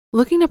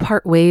Looking to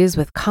part ways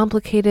with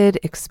complicated,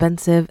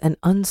 expensive, and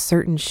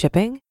uncertain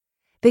shipping?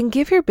 Then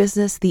give your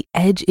business the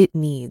edge it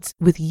needs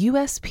with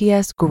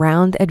USPS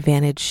Ground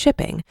Advantage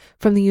shipping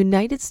from the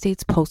United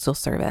States Postal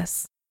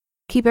Service.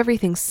 Keep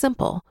everything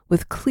simple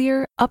with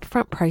clear,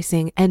 upfront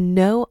pricing and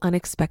no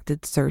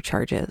unexpected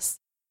surcharges.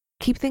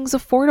 Keep things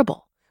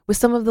affordable with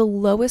some of the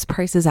lowest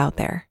prices out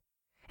there.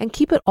 And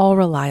keep it all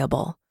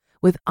reliable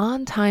with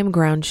on-time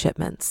ground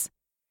shipments.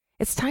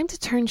 It's time to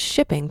turn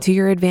shipping to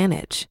your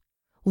advantage.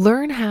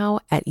 Learn how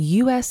at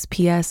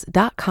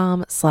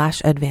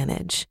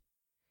USPS.com/advantage.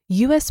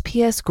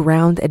 USPS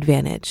Ground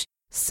Advantage.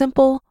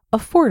 Simple,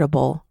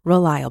 affordable,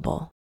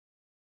 reliable.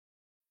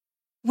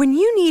 When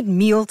you need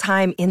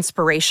mealtime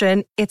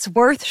inspiration, it's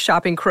worth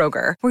shopping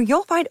Kroger, where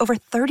you'll find over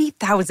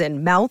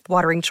 30,000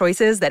 mouth-watering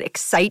choices that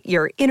excite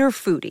your inner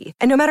foodie.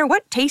 And no matter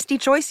what tasty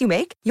choice you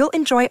make, you'll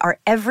enjoy our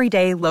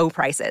everyday low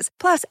prices,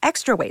 plus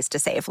extra ways to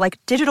save, like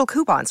digital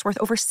coupons worth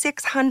over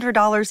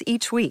 $600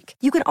 each week.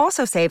 You can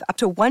also save up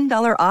to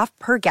 $1 off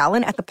per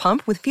gallon at the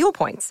pump with fuel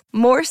points.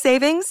 More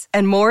savings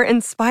and more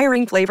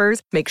inspiring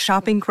flavors make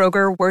shopping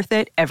Kroger worth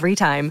it every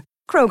time.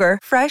 Kroger,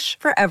 fresh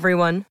for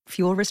everyone.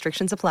 Fuel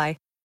restrictions apply.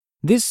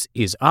 This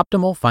is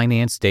Optimal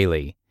Finance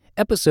Daily,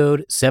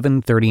 episode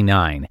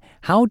 739,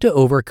 How to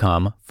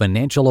Overcome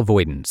Financial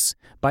Avoidance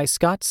by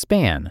Scott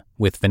Spann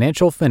with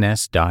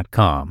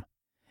FinancialFinesse.com.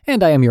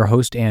 And I am your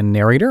host and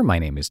narrator. My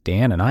name is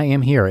Dan, and I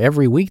am here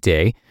every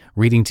weekday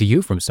reading to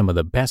you from some of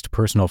the best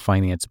personal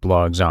finance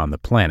blogs on the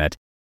planet.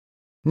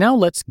 Now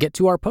let's get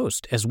to our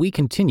post as we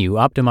continue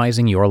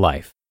optimizing your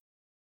life.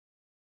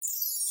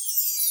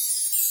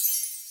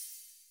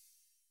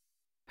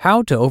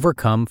 How to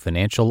Overcome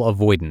Financial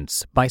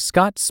Avoidance by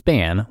Scott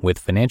Spann with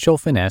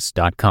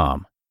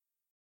FinancialFinesse.com.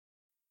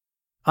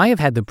 I have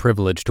had the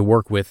privilege to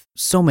work with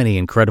so many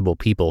incredible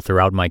people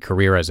throughout my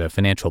career as a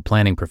financial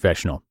planning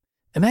professional.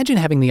 Imagine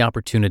having the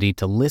opportunity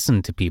to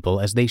listen to people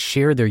as they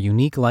share their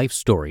unique life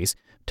stories,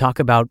 talk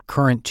about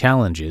current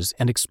challenges,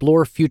 and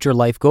explore future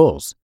life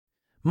goals.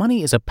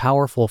 Money is a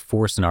powerful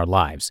force in our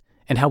lives,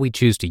 and how we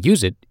choose to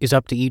use it is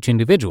up to each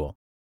individual.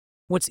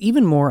 What's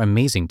even more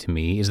amazing to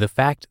me is the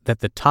fact that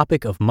the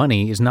topic of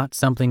money is not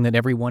something that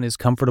everyone is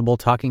comfortable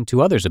talking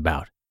to others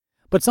about.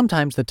 But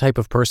sometimes the type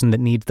of person that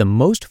needs the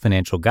most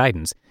financial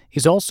guidance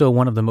is also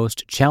one of the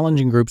most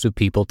challenging groups of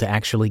people to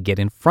actually get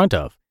in front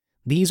of.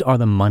 These are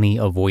the money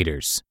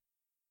avoiders.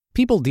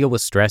 People deal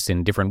with stress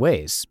in different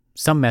ways.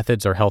 Some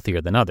methods are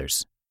healthier than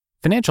others.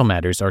 Financial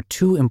matters are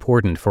too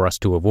important for us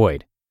to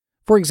avoid.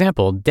 For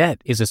example,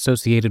 debt is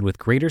associated with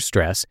greater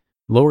stress,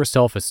 lower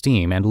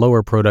self-esteem, and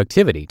lower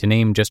productivity, to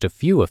name just a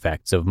few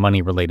effects of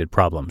money-related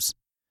problems.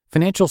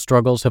 Financial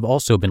struggles have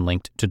also been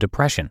linked to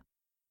depression.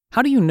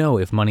 How do you know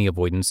if money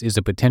avoidance is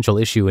a potential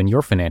issue in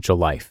your financial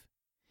life?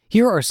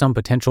 Here are some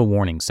potential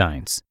warning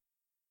signs.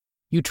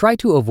 You try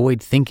to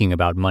avoid thinking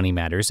about money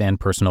matters and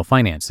personal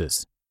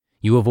finances.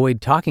 You avoid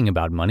talking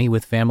about money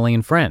with family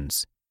and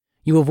friends.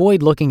 You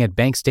avoid looking at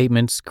bank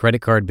statements,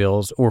 credit card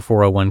bills, or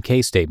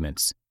 401k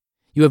statements.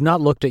 You have not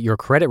looked at your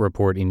credit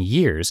report in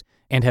years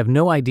and have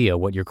no idea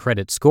what your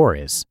credit score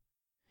is.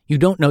 You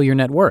don't know your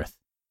net worth.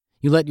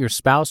 You let your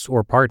spouse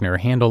or partner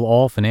handle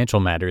all financial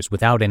matters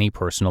without any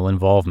personal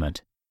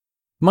involvement.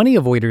 Money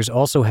avoiders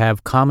also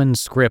have common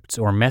scripts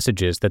or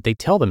messages that they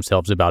tell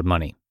themselves about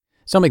money.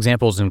 Some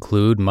examples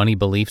include money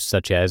beliefs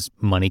such as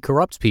money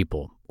corrupts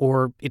people,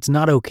 or it's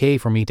not okay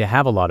for me to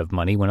have a lot of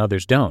money when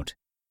others don't.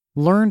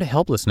 Learned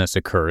helplessness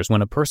occurs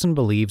when a person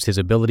believes his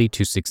ability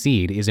to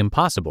succeed is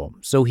impossible,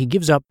 so he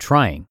gives up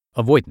trying,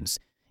 avoidance,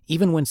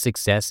 even when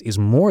success is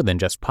more than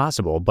just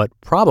possible but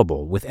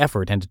probable with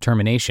effort and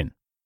determination.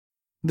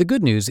 The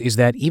good news is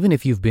that even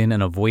if you've been an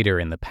avoider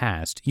in the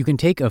past, you can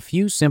take a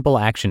few simple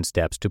action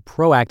steps to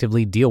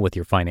proactively deal with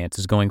your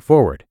finances going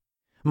forward.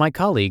 My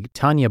colleague,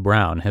 Tanya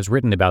Brown, has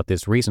written about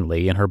this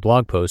recently in her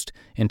blog post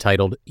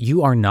entitled,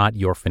 "You Are Not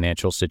Your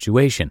Financial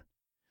Situation."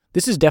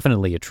 This is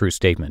definitely a true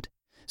statement.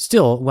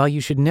 Still, while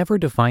you should never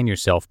define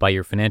yourself by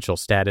your financial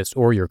status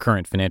or your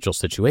current financial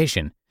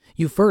situation,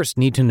 you first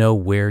need to know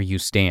where you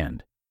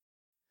stand.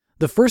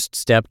 The first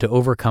step to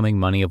overcoming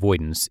money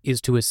avoidance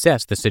is to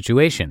assess the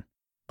situation.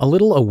 A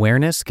little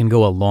awareness can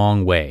go a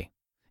long way.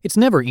 It's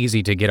never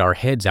easy to get our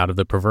heads out of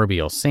the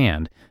proverbial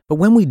sand, but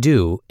when we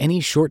do, any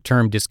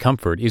short-term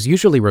discomfort is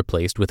usually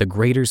replaced with a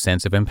greater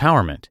sense of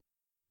empowerment.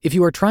 If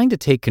you are trying to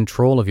take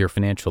control of your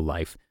financial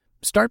life,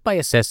 start by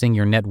assessing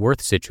your net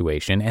worth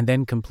situation and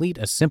then complete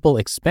a simple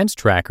expense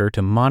tracker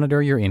to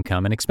monitor your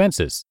income and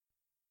expenses.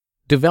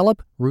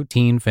 Develop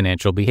routine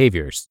financial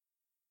behaviors.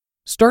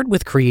 Start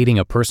with creating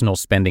a personal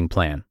spending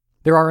plan.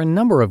 There are a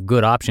number of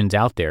good options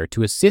out there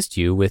to assist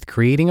you with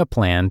creating a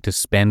plan to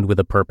spend with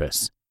a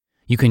purpose.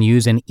 You can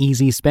use an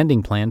easy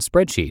spending plan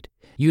spreadsheet,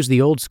 use the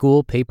old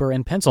school paper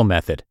and pencil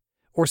method,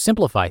 or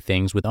simplify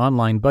things with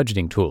online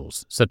budgeting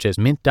tools such as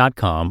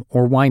Mint.com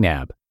or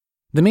YNAB.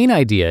 The main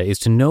idea is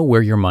to know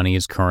where your money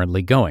is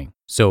currently going,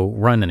 so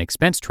run an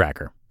expense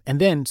tracker, and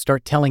then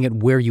start telling it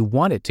where you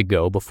want it to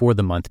go before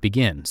the month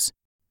begins.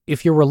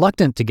 If you're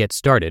reluctant to get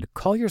started,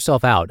 call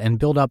yourself out and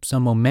build up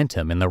some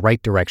momentum in the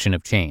right direction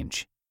of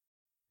change.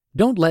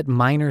 Don't let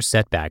minor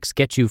setbacks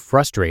get you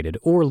frustrated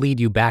or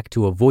lead you back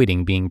to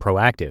avoiding being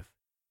proactive.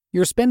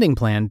 Your spending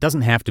plan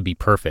doesn't have to be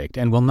perfect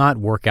and will not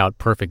work out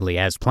perfectly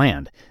as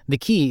planned. The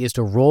key is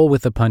to roll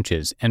with the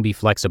punches and be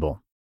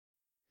flexible.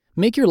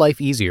 Make your life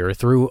easier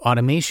through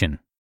automation.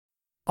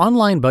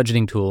 Online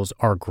budgeting tools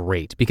are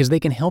great because they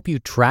can help you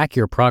track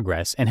your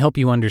progress and help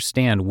you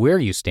understand where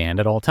you stand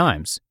at all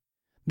times.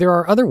 There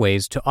are other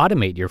ways to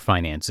automate your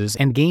finances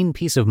and gain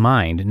peace of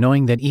mind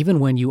knowing that even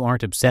when you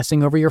aren't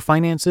obsessing over your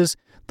finances,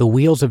 the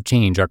wheels of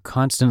change are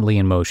constantly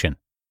in motion.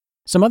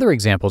 Some other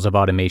examples of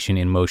automation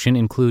in motion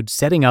include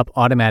setting up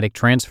automatic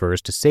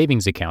transfers to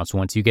savings accounts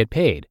once you get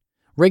paid,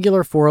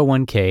 regular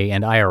 401k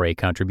and IRA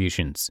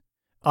contributions,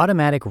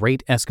 automatic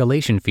rate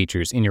escalation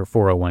features in your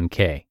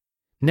 401k,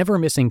 never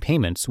missing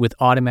payments with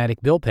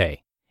automatic bill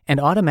pay, and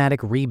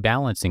automatic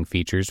rebalancing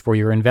features for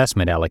your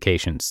investment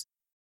allocations.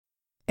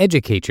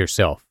 Educate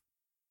yourself.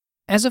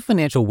 As a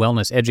financial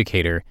wellness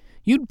educator,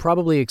 you'd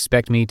probably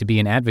expect me to be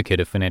an advocate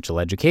of financial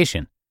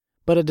education.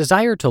 But a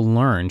desire to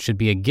learn should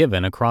be a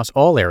given across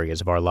all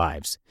areas of our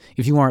lives.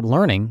 If you aren't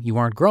learning, you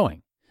aren't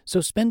growing.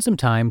 So spend some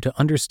time to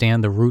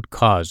understand the root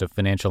cause of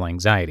financial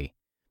anxiety.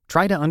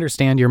 Try to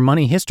understand your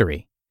money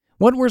history.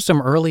 What were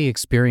some early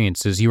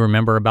experiences you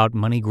remember about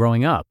money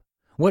growing up?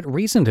 What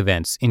recent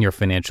events in your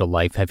financial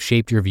life have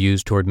shaped your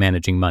views toward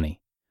managing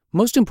money?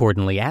 Most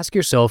importantly, ask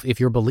yourself if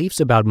your beliefs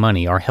about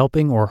money are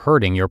helping or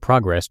hurting your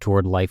progress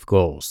toward life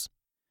goals.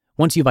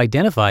 Once you've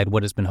identified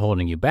what has been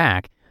holding you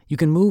back, you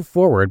can move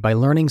forward by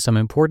learning some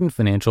important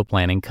financial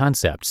planning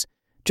concepts.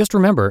 Just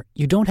remember,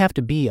 you don't have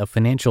to be a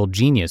financial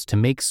genius to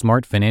make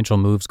smart financial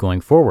moves going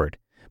forward,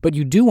 but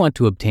you do want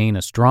to obtain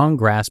a strong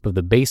grasp of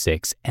the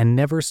basics and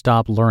never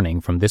stop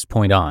learning from this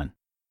point on.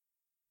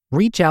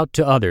 Reach out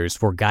to others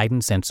for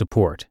guidance and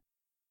support.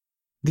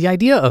 The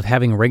idea of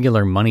having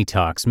regular money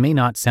talks may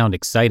not sound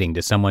exciting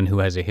to someone who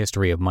has a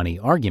history of money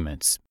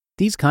arguments.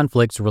 These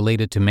conflicts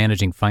related to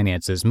managing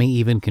finances may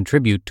even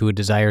contribute to a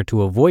desire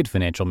to avoid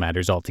financial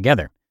matters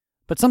altogether.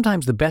 But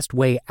sometimes the best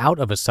way out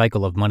of a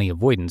cycle of money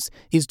avoidance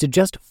is to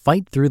just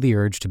fight through the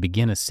urge to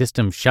begin a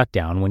system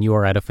shutdown when you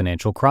are at a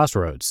financial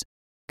crossroads.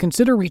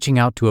 Consider reaching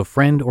out to a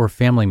friend or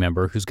family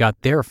member who's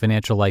got their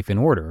financial life in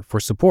order for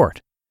support.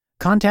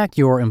 Contact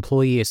your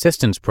Employee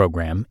Assistance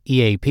Program,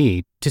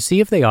 EAP, to see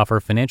if they offer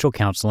financial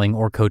counseling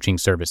or coaching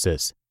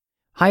services.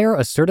 Hire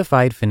a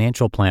certified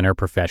financial planner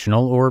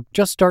professional or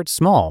just start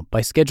small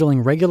by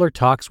scheduling regular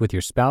talks with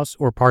your spouse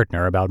or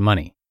partner about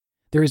money.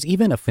 There is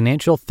even a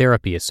Financial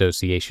Therapy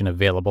Association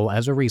available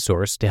as a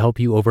resource to help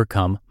you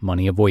overcome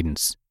money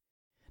avoidance.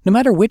 No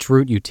matter which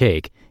route you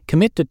take,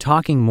 commit to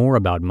talking more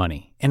about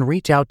money and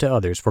reach out to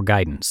others for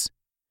guidance.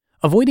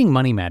 Avoiding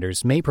money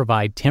matters may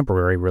provide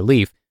temporary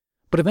relief,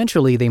 but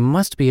eventually they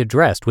must be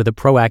addressed with a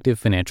proactive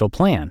financial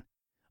plan.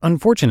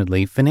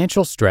 Unfortunately,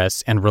 financial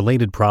stress and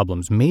related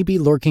problems may be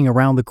lurking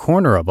around the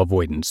corner of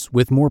avoidance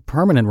with more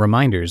permanent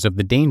reminders of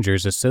the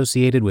dangers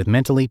associated with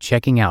mentally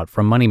checking out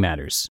from money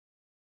matters.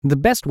 The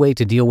best way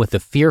to deal with the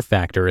fear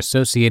factor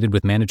associated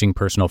with managing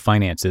personal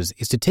finances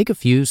is to take a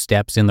few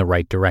steps in the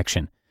right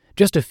direction.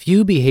 Just a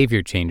few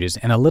behavior changes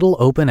and a little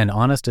open and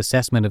honest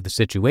assessment of the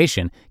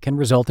situation can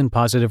result in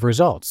positive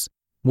results.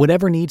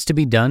 Whatever needs to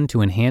be done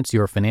to enhance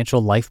your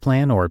financial life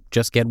plan or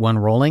just get one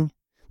rolling,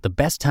 the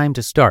best time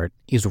to start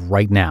is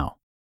right now.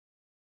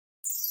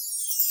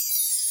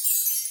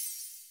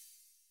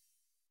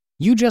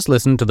 You just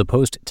listened to the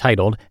post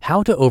titled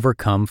How to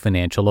Overcome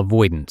Financial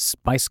Avoidance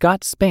by Scott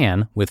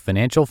Spann with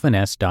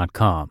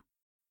FinancialFinesse.com.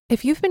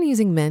 If you've been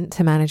using Mint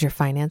to manage your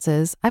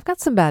finances, I've got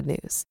some bad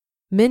news.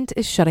 Mint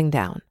is shutting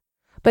down.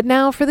 But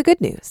now for the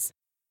good news.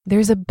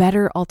 There's a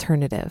better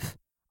alternative.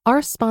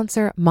 Our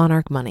sponsor,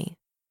 Monarch Money.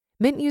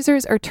 Mint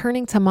users are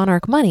turning to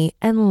Monarch Money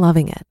and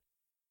loving it.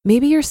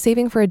 Maybe you're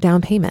saving for a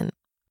down payment,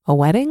 a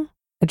wedding,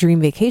 a dream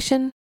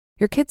vacation,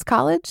 your kid's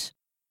college.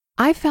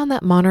 I've found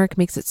that Monarch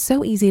makes it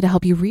so easy to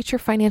help you reach your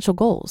financial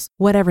goals,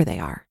 whatever they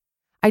are.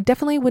 I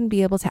definitely wouldn't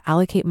be able to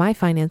allocate my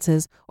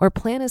finances or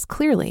plan as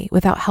clearly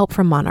without help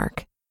from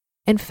Monarch.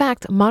 In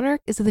fact,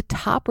 Monarch is the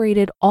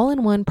top-rated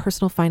all-in-one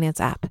personal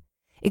finance app.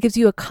 It gives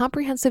you a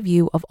comprehensive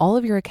view of all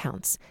of your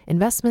accounts,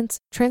 investments,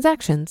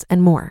 transactions,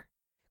 and more.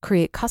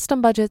 Create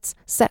custom budgets,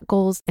 set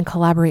goals, and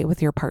collaborate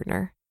with your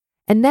partner.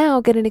 And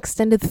now get an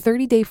extended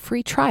 30-day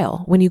free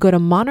trial when you go to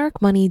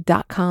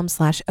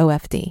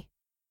monarchmoney.com/OFD.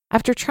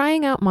 After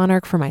trying out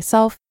Monarch for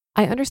myself,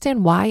 I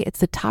understand why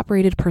it's the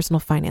top-rated personal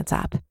finance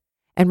app.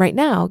 And right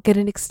now, get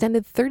an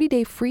extended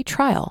 30-day free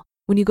trial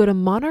when you go to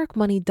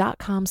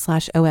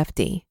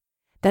monarchmoney.com/OFD.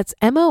 That's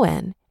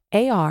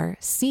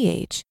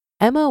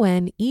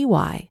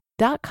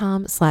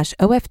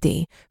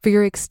monarchmoney.com/OFD for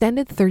your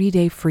extended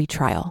 30-day free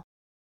trial.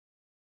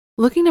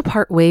 Looking to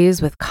part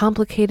ways with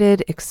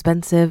complicated,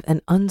 expensive,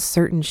 and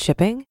uncertain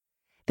shipping?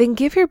 Then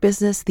give your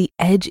business the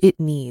edge it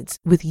needs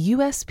with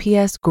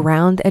USPS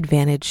Ground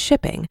Advantage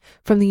shipping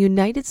from the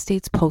United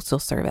States Postal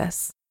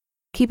Service.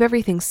 Keep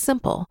everything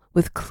simple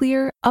with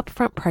clear,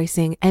 upfront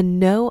pricing and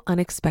no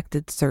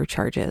unexpected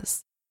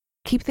surcharges.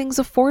 Keep things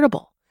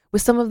affordable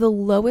with some of the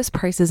lowest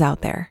prices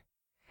out there.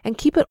 And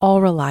keep it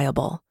all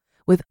reliable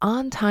with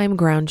on-time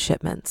ground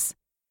shipments.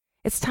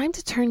 It's time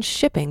to turn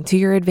shipping to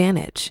your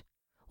advantage.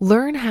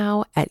 Learn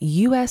how at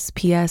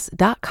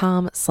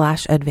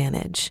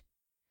USPS.com/advantage.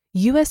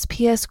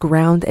 USPS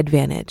Ground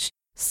Advantage.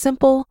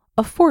 Simple,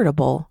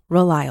 affordable,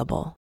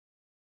 reliable.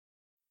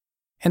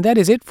 And that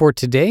is it for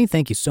today.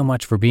 Thank you so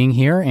much for being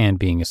here and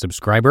being a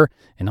subscriber,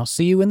 and I'll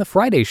see you in the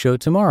Friday show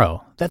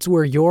tomorrow. That's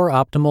where your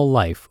optimal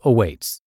life awaits.